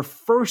 they were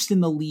first in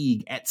the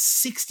league at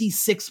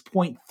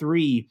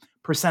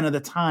 66.3% of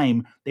the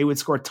time they would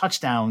score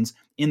touchdowns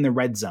in the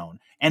red zone.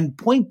 And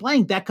point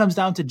blank, that comes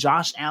down to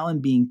Josh Allen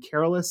being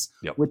careless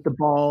with the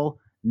ball,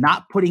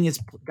 not putting his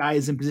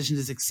guys in position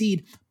to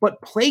succeed.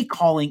 But play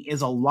calling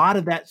is a lot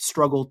of that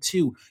struggle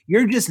too.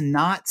 You're just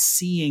not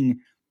seeing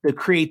the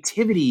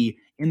creativity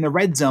in the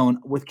red zone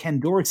with Ken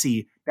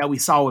Dorsey that we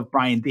saw with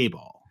Brian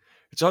Daboll.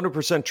 It's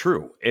 100%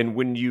 true. And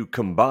when you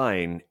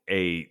combine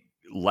a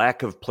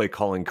lack of play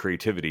calling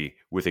creativity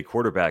with a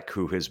quarterback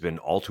who has been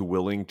all too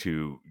willing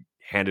to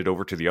hand it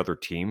over to the other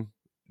team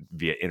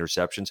via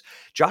interceptions,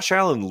 Josh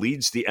Allen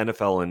leads the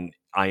NFL in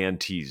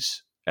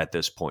INTs at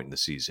this point in the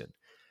season.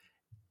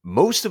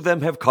 Most of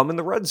them have come in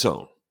the red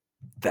zone.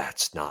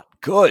 That's not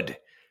good.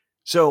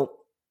 So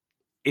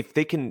if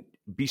they can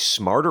be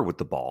smarter with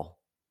the ball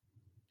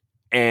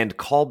and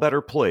call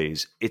better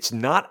plays, it's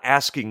not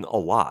asking a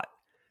lot.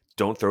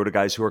 Don't throw to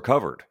guys who are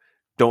covered.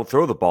 Don't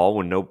throw the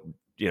ball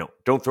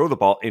don't throw the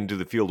ball into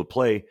the field of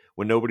play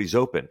when nobody's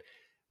open.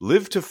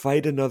 Live to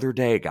fight another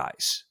day,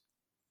 guys.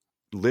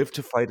 Live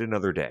to fight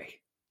another day.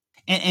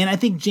 And I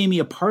think, Jamie,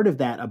 a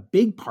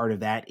big part of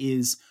that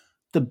is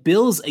the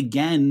Bills,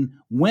 again,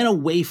 went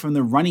away from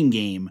the running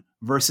game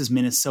versus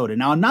Minnesota.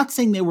 Now, I'm not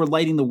saying they were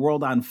lighting the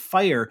world on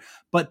fire,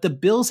 but the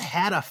Bills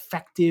had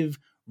effective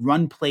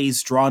run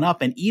plays drawn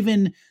up. And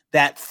even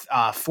that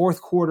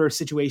fourth quarter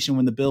situation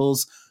when the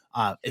Bills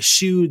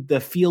eschewed the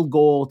field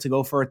goal to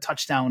go for a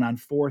touchdown on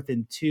 4th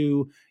and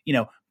 2,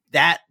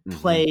 that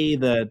play,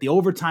 the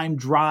overtime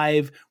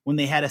drive when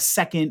they had a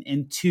 2nd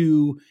and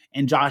 2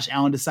 and Josh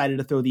Allen decided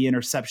to throw the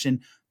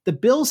interception. The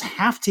Bills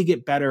have to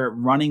get better at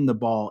running the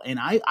ball. And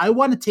I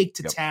want to take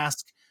to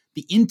task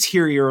the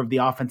interior of the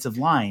offensive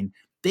line.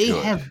 They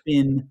have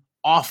been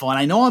awful. And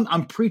I know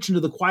I'm preaching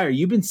to the choir.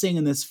 You've been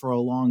saying this for a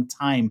long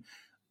time.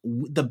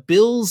 The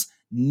Bills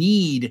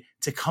need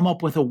to come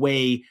up with a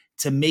way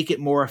to make it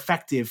more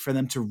effective for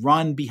them to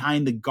run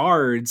behind the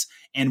guards.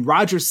 And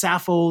Roger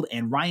Saffold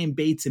and Ryan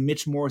Bates and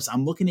Mitch Morse,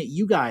 I'm looking at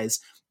you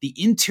guys. The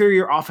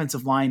interior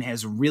offensive line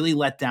has really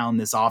let down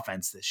this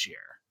offense this year.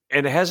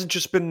 And it hasn't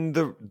just been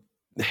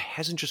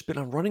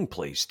on running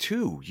plays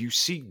too. You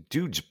see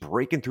dudes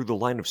breaking through the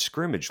line of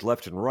scrimmage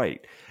left and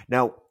right.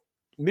 Now,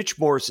 Mitch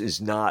Morse is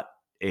not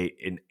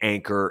an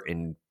anchor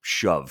and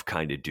shove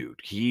kind of dude.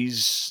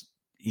 He's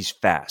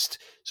fast.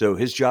 So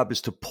his job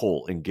is to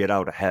pull and get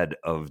out ahead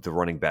of the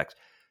running backs.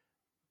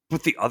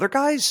 But the other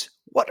guys,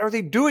 what are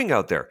they doing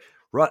out there?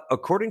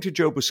 According to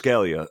Joe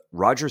Buscaglia,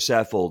 Roger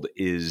Saffold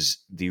is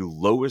the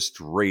lowest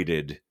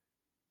rated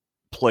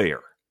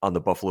player on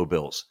the Buffalo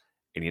Bills.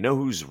 And you know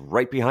who's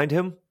right behind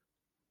him?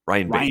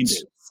 Ryan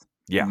Bates.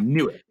 Yeah.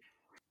 Knew it.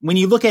 When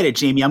you look at it,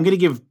 Jamie, I'm going to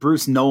give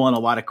Bruce Nolan a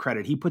lot of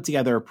credit. He put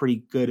together a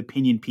pretty good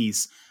opinion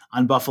piece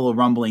on Buffalo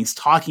Rumblings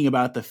talking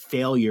about the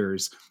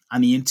failures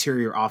on the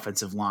interior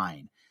offensive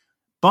line.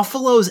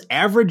 Buffalo's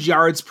average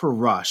yards per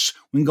rush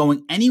when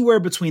going anywhere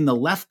between the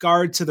left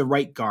guard to the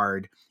right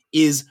guard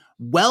is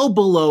well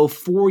below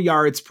 4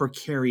 yards per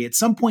carry. At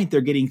some point, they're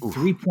getting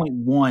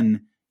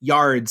 3.1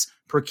 yards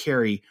per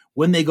carry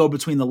when they go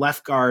between the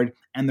left guard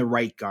and the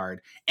right guard.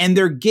 And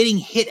they're getting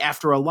hit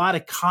after a lot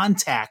of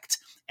contact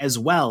as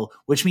well,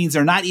 which means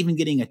they're not even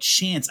getting a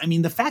chance. I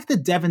mean, the fact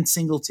that Devin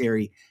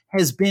Singletary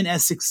has been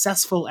as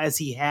successful as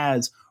he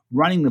has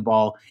running the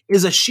ball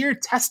is a sheer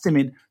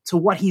testament to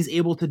what he's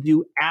able to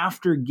do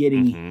after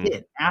getting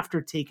hit,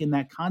 after taking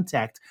that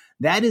contact.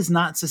 That is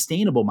not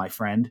sustainable, my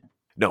friend.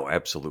 No,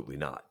 absolutely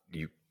not.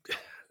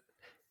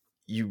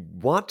 You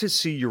want to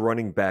see your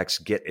running backs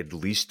get at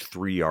least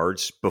 3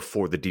 yards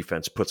before the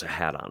defense puts a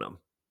hat on them.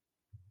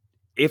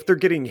 If they're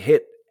getting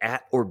hit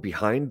at or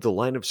behind the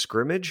line of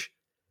scrimmage,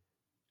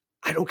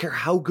 I don't care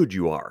how good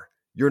you are.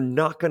 You're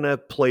not going to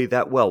play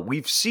that well.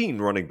 We've seen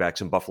running backs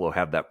in Buffalo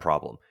have that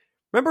problem.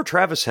 Remember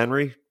Travis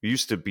Henry, who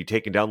used to be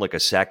taken down like a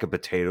sack of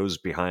potatoes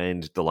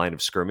behind the line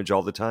of scrimmage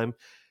all the time?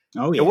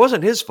 Oh, yeah. It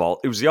wasn't his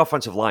fault. It was the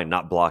offensive line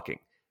not blocking.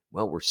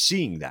 Well, we're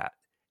seeing that.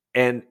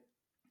 And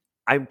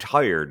I'm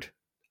tired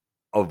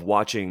of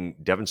watching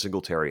Devin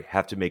Singletary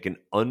have to make an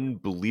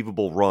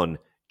unbelievable run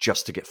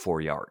just to get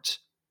 4 yards.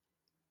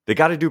 They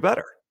got to do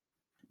better.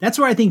 That's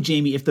where I think,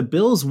 Jamie, if the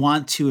Bills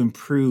want to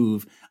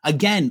improve,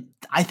 again,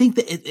 I think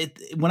that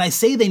when I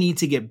say they need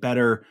to get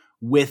better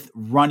with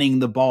running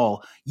the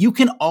ball, you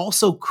can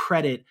also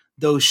credit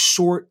those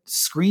short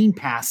screen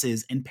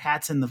passes and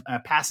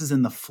passes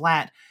in the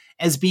flat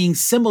as being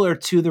similar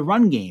to the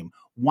run game.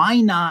 Why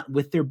not,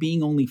 with there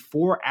being only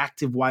 4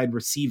 active wide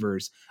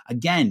receivers?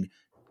 Again,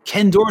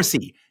 Ken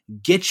Dorsey,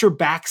 get your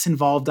backs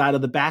involved out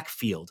of the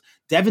backfield.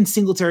 Devin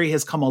Singletary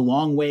has come a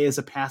long way as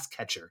a pass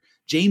catcher.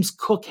 James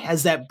Cook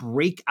has that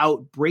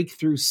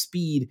breakthrough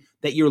speed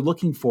that you're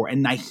looking for.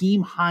 And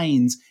Nyheim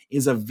Hines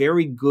is a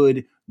very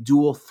good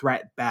dual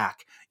threat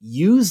back.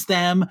 Use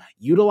them,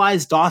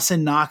 utilize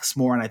Dawson Knox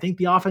more. And I think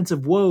the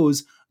offensive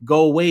woes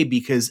go away,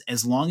 because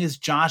as long as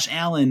Josh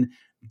Allen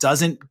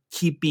doesn't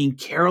keep being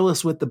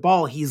careless with the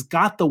ball, he's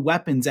got the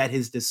weapons at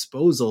his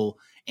disposal.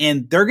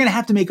 And they're going to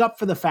have to make up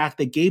for the fact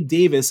that Gabe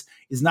Davis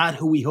is not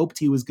who we hoped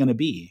he was going to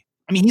be.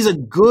 I mean, he's a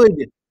good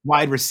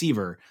wide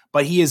receiver,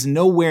 but he is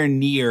nowhere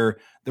near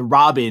the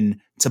Robin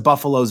to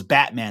Buffalo's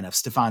Batman of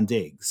Stephon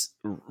Diggs.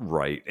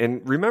 Right.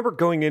 And remember,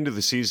 going into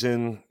the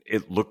season,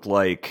 it looked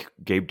like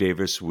Gabe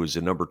Davis was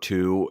a number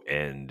 2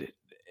 and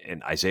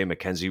Isaiah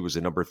McKenzie was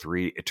a number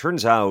 3. It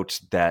turns out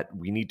that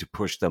we need to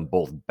push them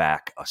both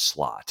back a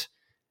slot.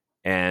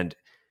 And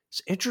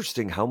it's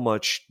interesting how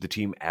much the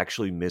team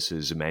actually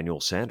misses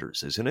Emmanuel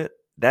Sanders, isn't it?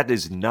 That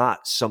is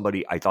not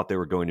somebody I thought they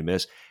were going to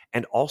miss.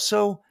 And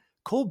also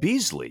Cole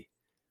Beasley.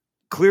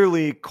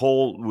 Clearly,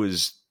 Cole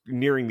was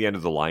nearing the end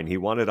of the line. He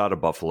wanted out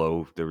of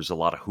Buffalo. There was a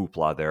lot of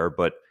hoopla there,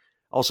 but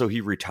also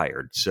he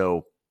retired.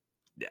 So,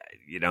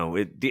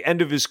 the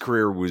end of his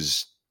career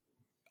was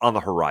on the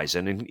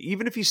horizon. And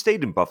even if he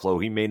stayed in Buffalo,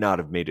 he may not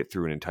have made it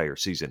through an entire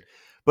season.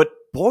 But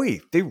boy,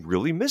 they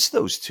really missed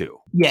those two.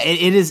 Yeah,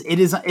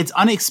 it's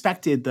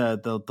unexpected,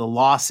 the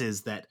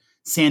losses that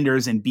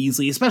Sanders and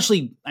Beasley,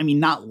 especially, I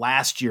mean, not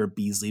last year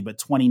Beasley, but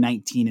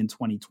 2019 and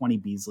 2020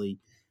 Beasley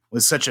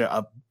was such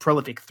a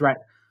prolific threat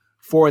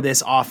for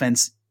this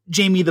offense.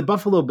 Jamie, the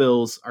Buffalo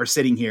Bills are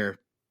sitting here.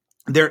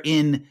 They're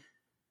in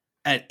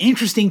an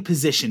interesting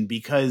position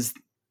because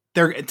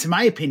to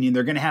my opinion,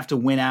 they're going to have to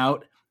win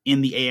out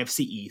in the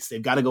AFC East.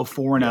 They've got to go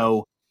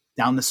 4-0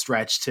 down the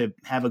stretch to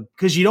have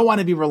because you don't want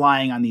to be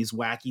relying on these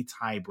wacky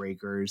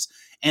tiebreakers.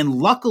 And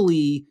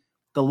luckily,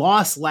 the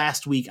loss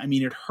last week, I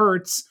mean, it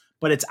hurts,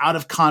 but it's out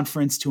of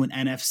conference to an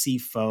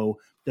NFC foe.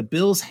 The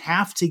Bills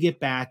have to get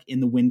back in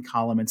the win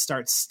column and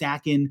start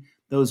stacking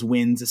those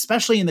wins,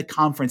 especially in the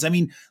conference. I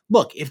mean,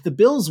 look, if the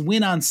Bills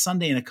win on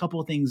Sunday and a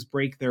couple of things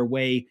break their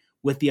way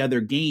with the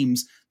other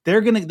games,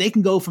 they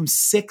can go from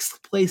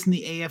 6th place in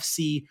the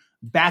AFC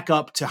back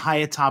up to high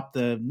atop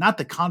not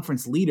the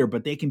conference leader,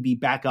 but they can be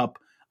back up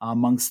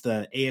amongst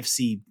the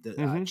AFC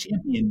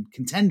champion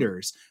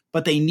contenders.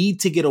 But they need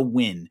to get a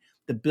win.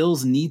 The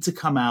Bills need to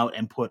come out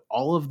and put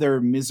all of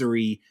their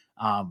misery,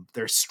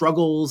 their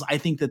struggles. I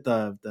think that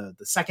the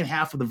second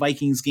half of the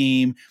Vikings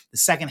game, the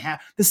second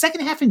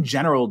half in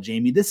general,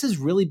 Jamie, this has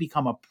really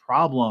become a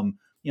problem.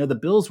 The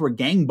Bills were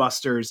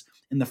gangbusters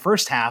in the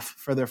first half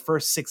for their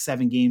first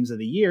 6-7 games of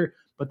the year,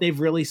 but they've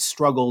really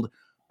struggled.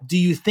 Do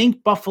you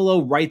think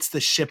Buffalo rights the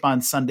ship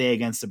on Sunday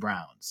against the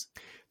Browns?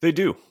 They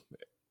do.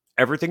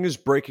 Everything is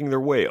breaking their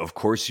way. Of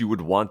course, you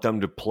would want them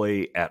to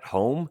play at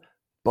home,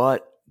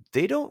 but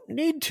they don't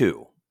need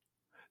to.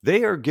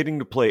 They are getting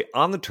to play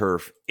on the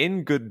turf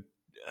in good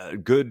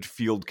good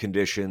field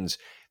conditions.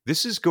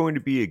 This is going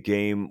to be a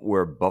game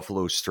where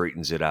Buffalo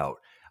straightens it out.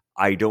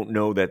 I don't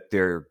know that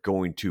they're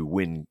going to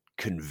win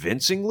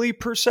convincingly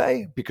per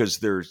se, because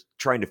they're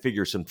trying to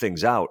figure some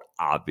things out,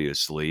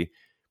 obviously.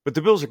 But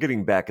the Bills are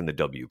getting back in the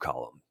W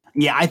column.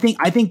 Yeah, I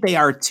think they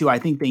are too. I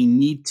think they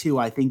need to.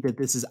 I think that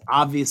this is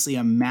obviously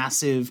a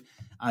massive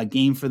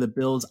game for the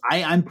Bills.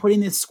 I'm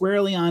putting this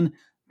squarely on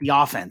the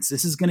offense.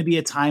 This is going to be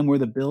a time where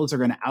the Bills are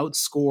going to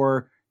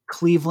outscore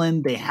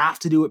Cleveland. They have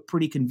to do it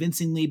pretty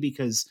convincingly,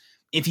 because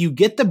if you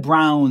get the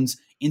Browns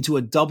into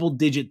a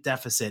double-digit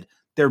deficit,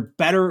 they're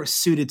better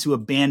suited to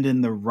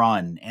abandon the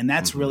run. And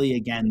that's really,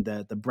 again,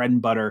 the bread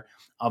and butter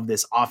of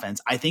this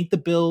offense. I think the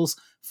Bills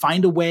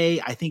find a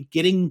way. I think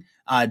getting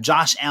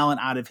Josh Allen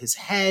out of his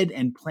head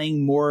and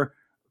playing more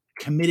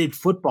committed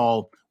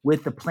football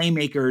with the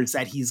playmakers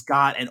that he's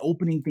got and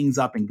opening things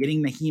up and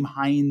getting Naheem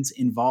Hines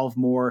involved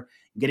more,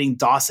 getting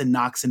Dawson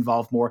Knox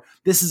involved more.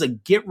 This is a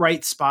get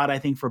right spot, I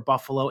think, for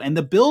Buffalo. And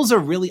the Bills are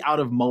really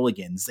out of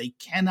mulligans. They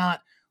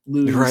cannot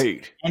lose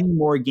any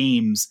more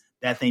games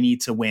that they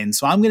need to win.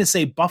 So I'm going to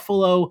say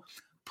Buffalo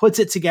puts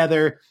it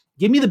together.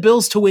 Give me the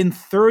Bills to win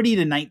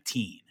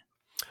 30-19.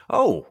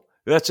 Oh,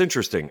 that's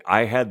interesting.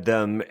 I had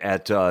them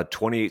at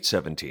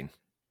 28-17.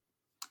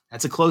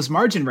 That's a close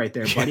margin right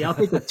there, buddy. I'll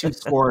take a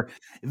 2-score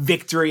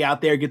victory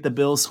out there, get the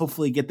Bills,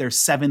 hopefully get their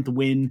 7th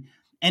win.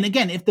 And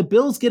again, if the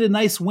Bills get a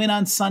nice win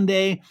on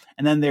Sunday,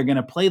 and then they're going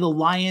to play the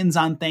Lions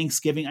on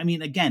Thanksgiving, I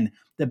mean, again,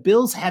 the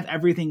Bills have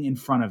everything in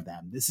front of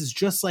them. This is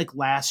just like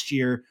last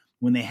year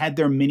when they had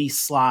their mini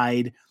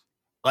slide.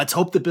 Let's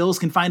hope the Bills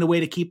can find a way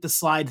to keep the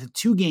slide to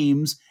 2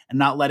 games and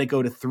not let it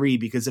go to 3,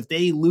 because if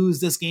they lose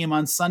this game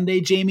on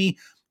Sunday, Jamie,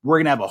 we're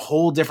going to have a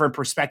whole different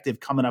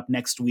perspective coming up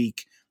next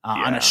week.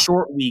 On a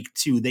short week,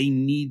 too. They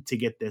need to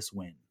get this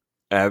win.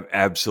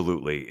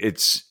 Absolutely.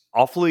 It's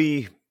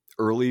awfully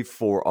early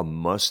for a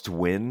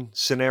must-win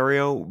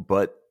scenario,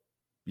 but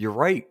you're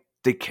right.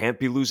 They can't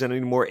be losing any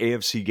more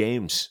AFC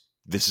games.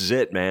 This is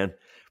it, man.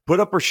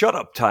 Put up or shut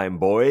up time,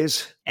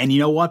 boys. And you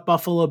know what,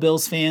 Buffalo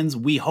Bills fans?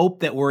 We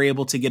hope that we're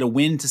able to get a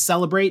win to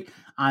celebrate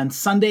on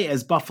Sunday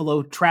as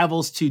Buffalo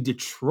travels to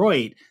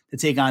Detroit to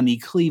take on the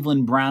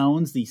Cleveland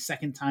Browns, the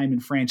second time in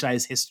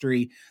franchise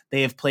history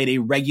they have played a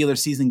regular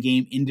season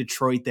game in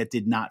Detroit that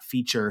did not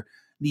feature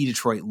the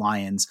Detroit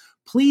Lions.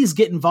 Please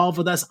get involved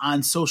with us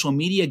on social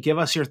media. Give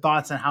us your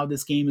thoughts on how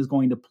this game is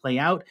going to play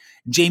out.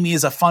 Jamie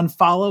is a fun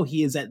follow.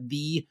 He is at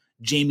the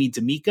Jamie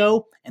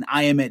D'Amico, and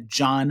I am at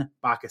John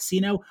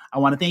Boccacino. I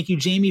want to thank you,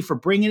 Jamie, for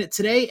bringing it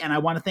today, and I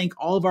want to thank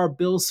all of our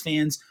Bills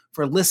fans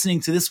for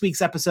listening to this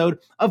week's episode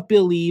of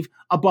Billieve,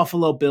 a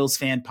Buffalo Bills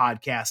fan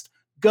podcast.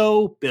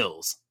 Go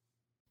Bills.